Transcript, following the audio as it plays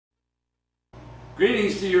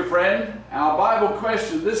Greetings to you, friend. Our Bible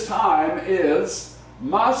question this time is,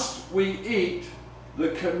 must we eat the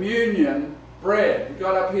communion bread? We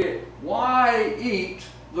got up here, why eat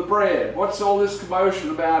the bread? What's all this commotion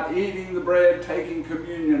about eating the bread, taking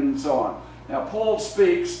communion, and so on? Now, Paul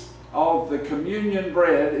speaks of the communion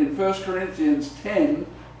bread in 1 Corinthians 10,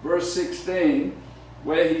 verse 16,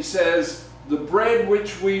 where he says, the bread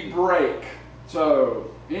which we break.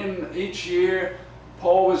 So, in each year,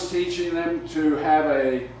 Paul was teaching them to have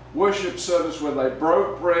a worship service where they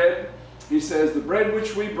broke bread. He says, the bread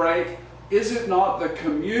which we break, is it not the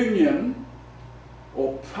communion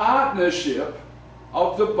or partnership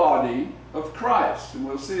of the body of Christ? And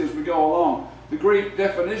we'll see as we go along. The Greek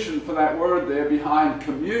definition for that word there behind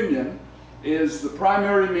communion is, the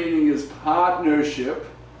primary meaning is partnership,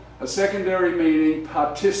 a secondary meaning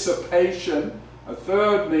participation, a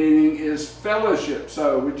third meaning is fellowship.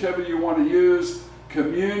 So whichever you want to use,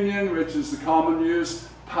 communion, which is the common use,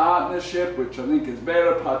 partnership, which I think is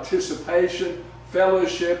better, participation,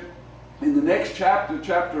 fellowship. In the next chapter,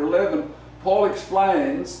 chapter 11, Paul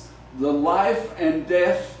explains the life and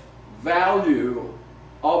death value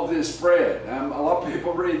of this bread. A lot of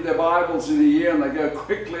people read their Bibles in a year and they go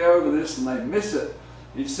quickly over this and they miss it.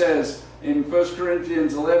 He says in 1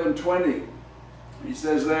 Corinthians 11:20, he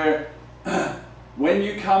says there, when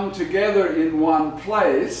you come together in one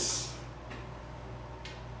place,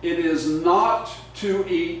 it is not to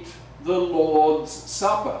eat the Lord's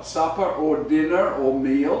Supper. Supper or dinner or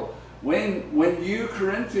meal. When you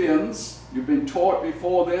Corinthians, you've been taught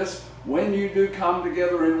before this, when you do come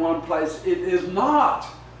together in one place, it is not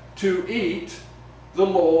to eat the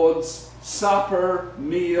Lord's Supper,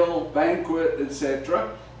 meal, banquet,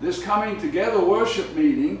 etc. This coming together worship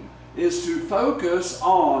meeting is to focus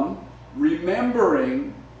on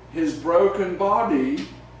remembering his broken body,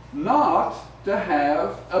 not to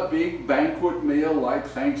have a big banquet meal like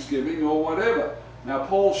Thanksgiving or whatever. Now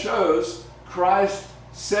Paul shows Christ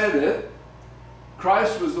said it.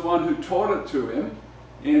 Christ was the one who taught it to him.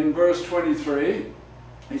 In verse 23,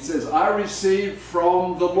 he says, I received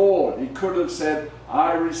from the Lord. He could have said,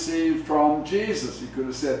 I received from Jesus. He could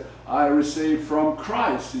have said, I received from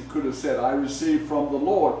Christ. He could have said, I received from the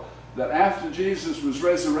Lord. That after Jesus was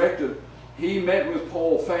resurrected, he met with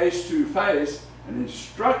Paul face to face and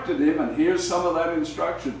instructed him, and here's some of that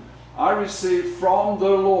instruction. I received from the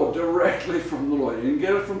Lord, directly from the Lord. You didn't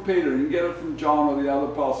get it from Peter, you didn't get it from John or the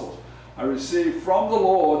other apostles. I received from the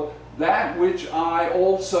Lord that which I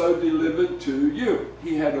also delivered to you.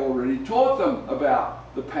 He had already taught them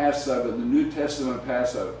about the Passover, the New Testament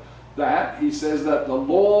Passover. That, he says that the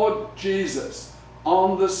Lord Jesus,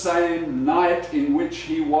 on the same night in which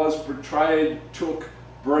he was betrayed, took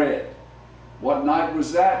bread. What night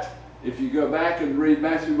was that? If you go back and read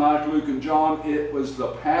Matthew, Mark, Luke, and John, it was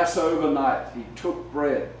the Passover night. He took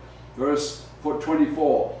bread. Verse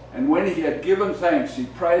 24. And when he had given thanks, he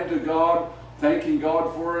prayed to God, thanking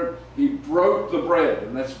God for it. He broke the bread,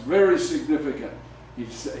 and that's very significant. He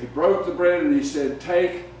broke the bread and he said,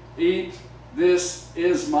 take, eat, this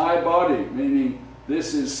is my body, meaning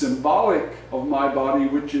this is symbolic of my body,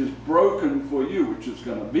 which is broken for you, which is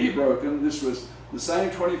going to be broken. This was the same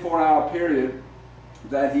 24-hour period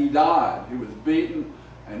that he died. He was beaten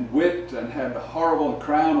and whipped and had a horrible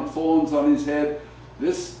crown of thorns on his head.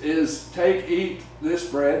 This is, take, eat this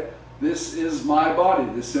bread. This is my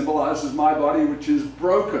body. This symbolizes my body, which is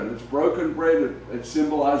broken. It's broken bread. It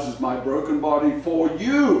symbolizes my broken body for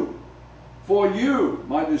you,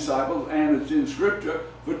 my disciples, and it's in Scripture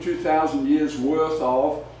for 2,000 years worth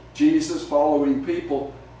of Jesus following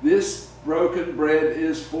people. This broken bread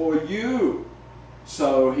is for you.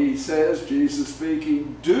 So he says, Jesus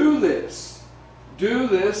speaking, do this,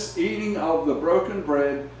 eating of the broken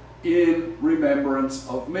bread in remembrance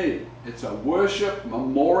of me. It's a worship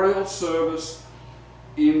memorial service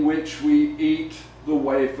in which we eat the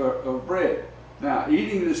wafer of bread. Now,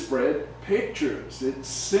 eating this bread pictures, it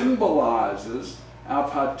symbolizes our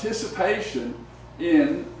participation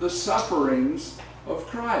in the sufferings of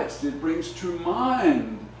Christ. It brings to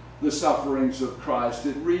mind the sufferings of Christ.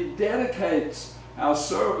 It rededicates our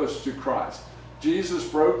service to Christ. Jesus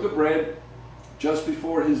broke the bread just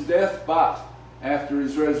before his death, but after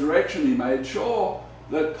his resurrection he made sure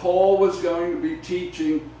that Paul was going to be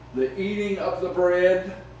teaching the eating of the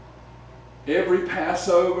bread every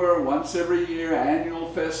Passover, once every year, annual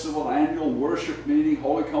festival, annual worship meeting,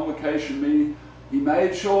 holy convocation meeting. He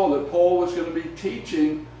made sure that Paul was going to be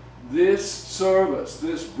teaching this service,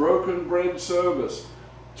 this broken bread service,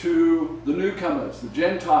 to the newcomers, the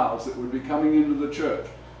Gentiles that would be coming into the church.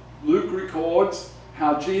 Luke records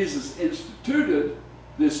how Jesus instituted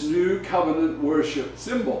this new covenant worship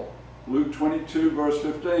symbol. Luke 22, verse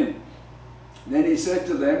 15. Then he said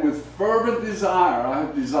to them, with fervent desire I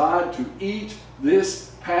have desired to eat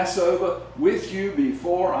this Passover with you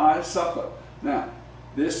before I suffer. Now,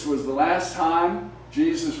 this was the last time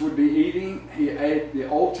Jesus would be eating. He ate the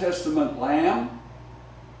Old Testament lamb.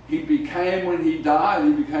 He became, when he died,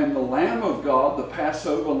 he became the Lamb of God, the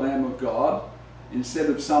Passover Lamb of God. Instead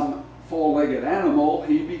of some four-legged animal,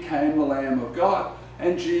 he became the Lamb of God.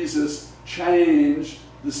 And Jesus changed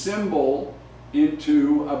the symbol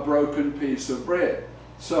into a broken piece of bread.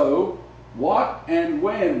 So, what and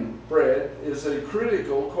when bread is a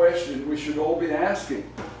critical question we should all be asking.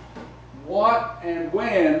 What and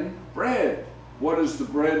when bread? What does the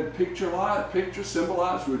bread picture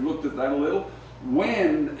symbolize? We've looked at that a little.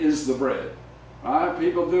 When is the bread? Right?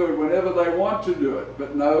 People do it whenever they want to do it.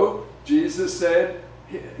 But no, Jesus said,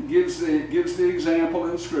 gives the example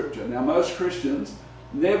in Scripture. Now, most Christians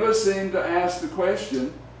never seem to ask the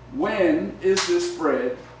question, when is this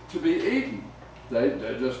bread to be eaten? They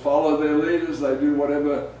just follow their leaders. They do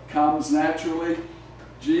whatever comes naturally.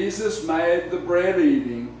 Jesus made the bread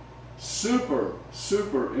eating super,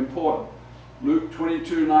 super important. Luke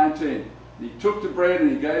 22:19. He took the bread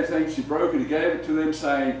and he gave thanks. He broke it. He gave it to them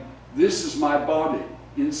saying, this is my body,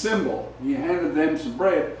 in symbol. He handed them some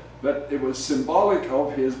bread, but it was symbolic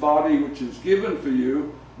of his body, which is given for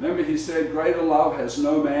you. Remember, he said, greater love has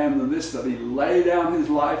no man than this, that he lay down his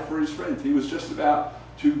life for his friends. He was just about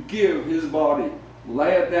to give his body,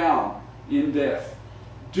 lay it down in death.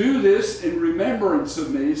 Do this in remembrance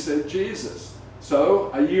of me, said Jesus. So,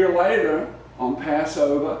 a year later, on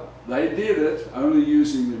Passover, they did it, only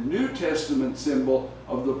using the New Testament symbol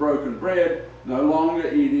of the broken bread, no longer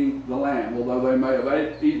eating the lamb, although they may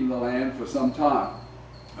have eaten the lamb for some time.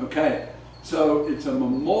 Okay, so it's a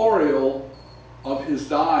memorial of his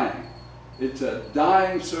dying. It's a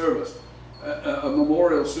dying service, a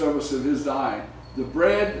memorial service of his dying. The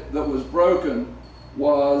bread that was broken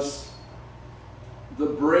was the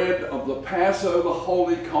bread of the Passover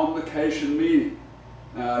Holy Convocation meeting.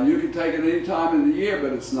 Now, you can take it any time in the year,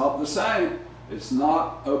 but it's not the same. It's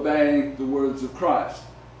not obeying the words of Christ.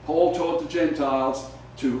 Paul taught the Gentiles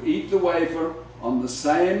to eat the wafer on the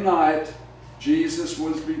same night Jesus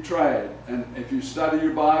was betrayed. And if you study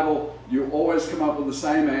your Bible, you always come up with the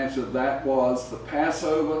same answer. That was the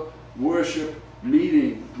Passover worship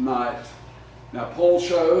meeting night. Now, Paul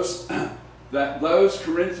shows that those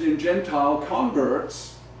Corinthian Gentile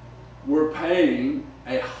converts were paying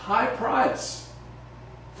a high price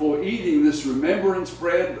for eating this remembrance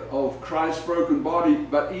bread of Christ's broken body,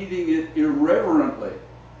 but eating it irreverently.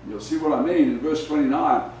 You'll see what I mean in verse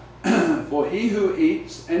 29. For he who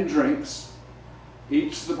eats and drinks,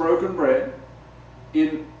 eats the broken bread,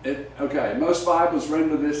 most Bibles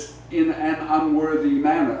render this in an unworthy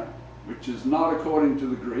manner, which is not according to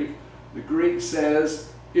the Greek. The Greek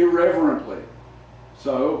says irreverently.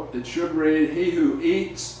 So it should read, he who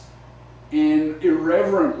eats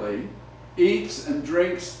irreverently, eats and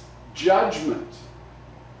drinks judgment.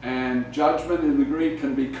 And judgment in the Greek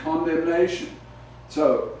can be condemnation.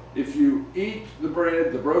 So if you eat the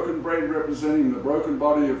bread, the broken bread representing the broken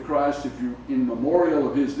body of Christ, if you, in memorial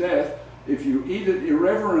of his death, if you eat it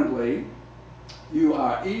irreverently, you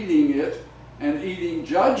are eating it and eating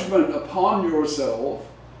judgment upon yourself,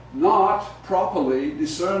 not properly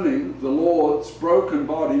discerning the Lord's broken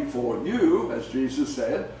body for you, as Jesus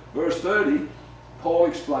said. Verse 30, Paul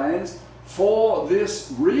explains, for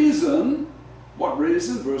this reason, what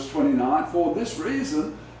reason? Verse 29, for this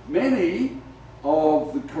reason, many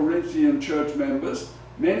of the Corinthian church members,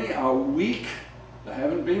 many are weak, they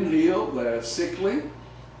haven't been healed, they are sickly,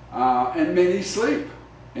 and many sleep.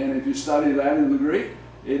 And if you study that in the Greek,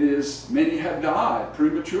 it is, many have died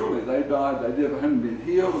prematurely. They died, they haven't been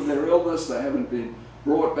healed of their illness, they haven't been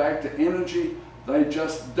brought back to energy, they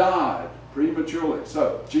just died prematurely.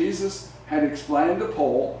 So Jesus had explained to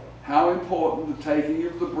Paul how important the taking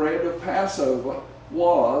of the bread of Passover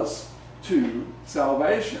was to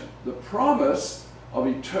salvation. The promise of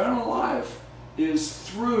eternal life is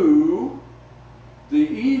through the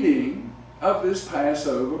eating of this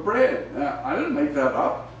Passover bread. Now, I didn't make that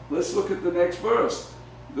up. Let's look at the next verse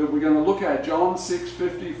that we're going to look at, John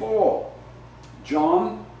 6:54.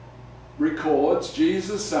 John records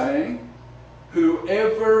Jesus saying,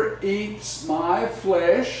 whoever eats my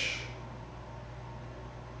flesh.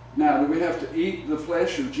 Now, do we have to eat the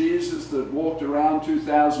flesh of Jesus that walked around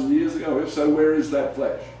 2,000 years ago? If so, where is that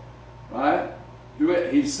flesh? Right?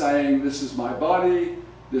 He's saying, this is my body,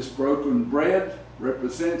 this broken bread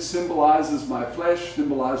represents, symbolizes my flesh,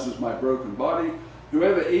 symbolizes my broken body.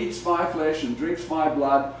 Whoever eats my flesh and drinks my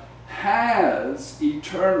blood has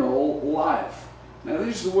eternal life. Now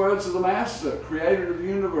these are the words of the Master, creator of the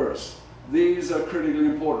universe. These are critically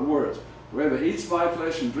important words. Whoever eats my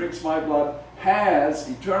flesh and drinks my blood has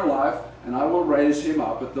eternal life, and I will raise him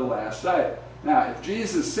up at the last day. Now, if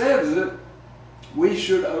Jesus says it, we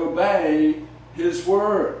should obey his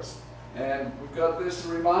words. And we've got this to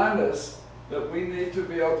remind us that we need to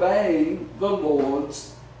be obeying the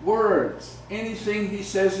Lord's words. Anything he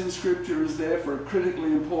says in Scripture is there for a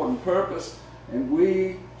critically important purpose, and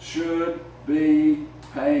we should be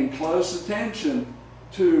paying close attention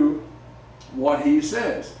to what he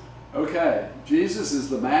says. Okay, Jesus is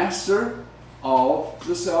the master of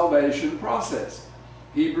the salvation process.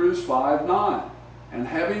 Hebrews 5:9. And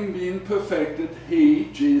having been perfected, he,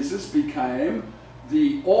 Jesus, became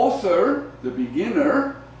the author, the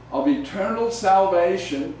beginner, of eternal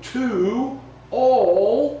salvation to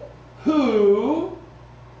all who,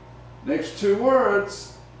 next two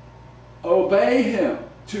words, obey him.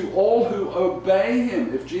 To all who obey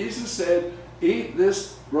him. If Jesus said, eat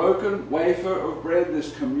this broken wafer of bread,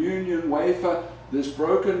 this communion wafer, this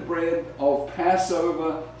broken bread of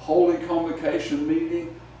Passover, Holy Convocation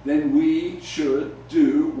meeting, then we should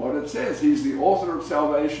do what it says. He's the author of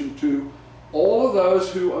salvation to all of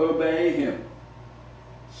those who obey him.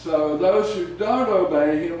 So those who don't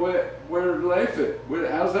obey him, where do they fit?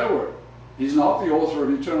 How does that work? He's not the author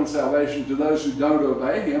of eternal salvation to those who don't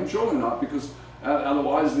obey him. Surely not, because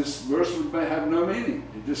otherwise this verse would have no meaning.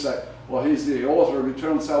 You just say, well, he's the author of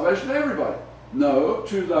eternal salvation to everybody. No,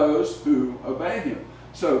 to those who obey him.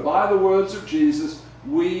 So by the words of Jesus,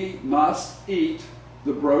 we must eat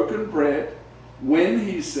the broken bread when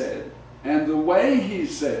he said, and the way he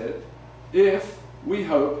said, if we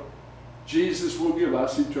hope Jesus will give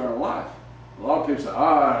us eternal life. A lot of people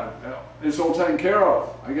say, it's all taken care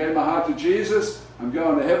of. I gave my heart to Jesus, I'm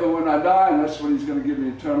going to heaven when I die, and that's when he's going to give me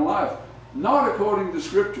eternal life. Not according to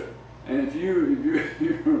Scripture. And if you're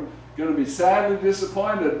going to be sadly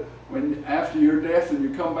disappointed when after your death and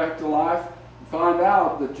you come back to life, find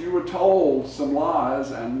out that you were told some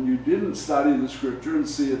lies and you didn't study the Scripture and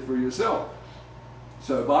see it for yourself.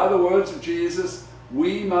 So by the words of Jesus,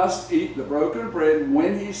 we must eat the broken bread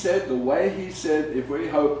when he said, the way he said, if we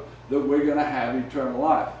hope that we're going to have eternal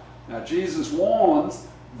life. Now Jesus warns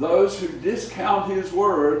those who discount his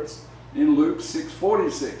words in Luke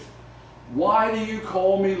 6:46. Why do you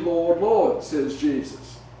call me Lord, Lord, says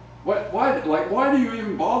Jesus. Why do you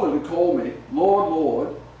even bother to call me Lord,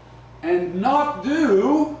 Lord, and not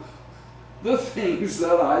do the things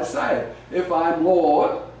that I say? If I'm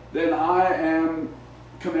Lord, then I am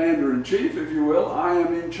commander-in-chief, if you will. I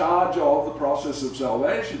am in charge of the process of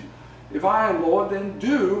salvation. If I am Lord, then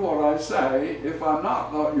do what I say. If I'm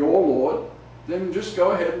not your Lord, then just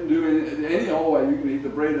go ahead and do it any old way. You can eat the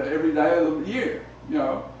bread every day of the year. You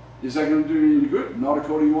know, is that going to do you any good? Not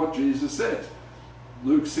according to what Jesus says.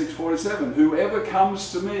 Luke 6:47, whoever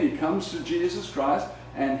comes to me, comes to Jesus Christ,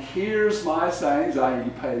 and hears my sayings, i.e.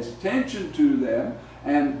 pays attention to them,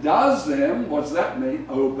 and does them, what does that mean?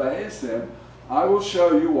 Obeys them. I will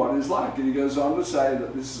show you what is like. And he goes on to say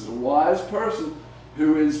that this is a wise person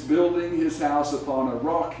who is building his house upon a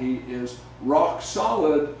rock. He is rock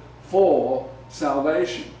solid for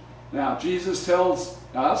salvation. Now, Jesus tells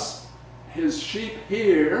us his sheep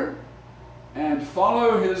hear and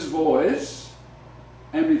follow his voice,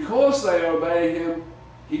 and because they obey him,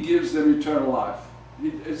 he gives them eternal life.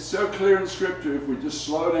 It's so clear in Scripture, if we just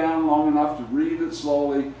slow down long enough to read it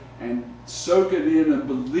slowly and soak it in and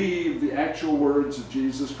believe the actual words of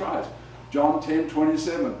Jesus Christ. John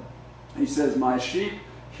 10:27, he says, my sheep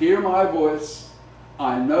hear my voice,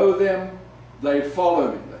 I know them, they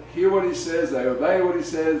follow me. They hear what he says, they obey what he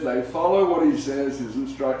says, they follow what he says, his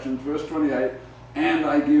instructions. Verse 28, and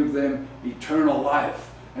I give them eternal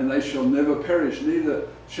life, and they shall never perish, neither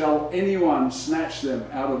shall anyone snatch them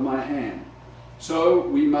out of my hand. So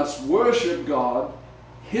we must worship God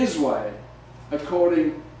his way,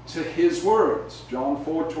 according to his words. John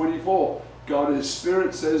 4:24, God is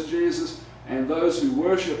spirit, says Jesus, and those who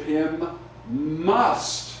worship him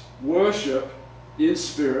must worship in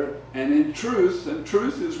spirit and in truth, and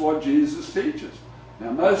truth is what Jesus teaches.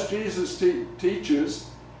 Now, most Jesus teachers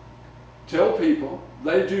tell people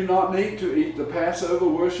they do not need to eat the Passover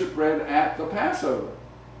worship bread at the Passover.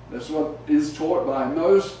 That's what is taught by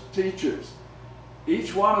most teachers.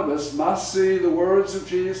 Each one of us must see the words of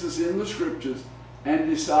Jesus in the Scriptures and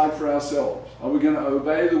decide for ourselves. Are we going to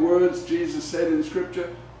obey the words Jesus said in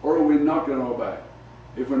Scripture, or are we not going to obey?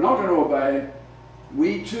 If we're not going to obey,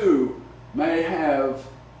 we too may have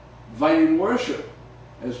vain worship.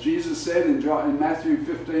 As Jesus said in Matthew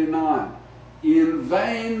 15:9, in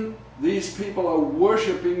vain these people are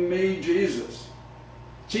worshiping me, Jesus,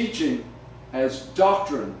 teaching as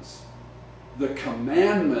doctrines, the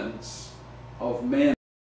commandments of men.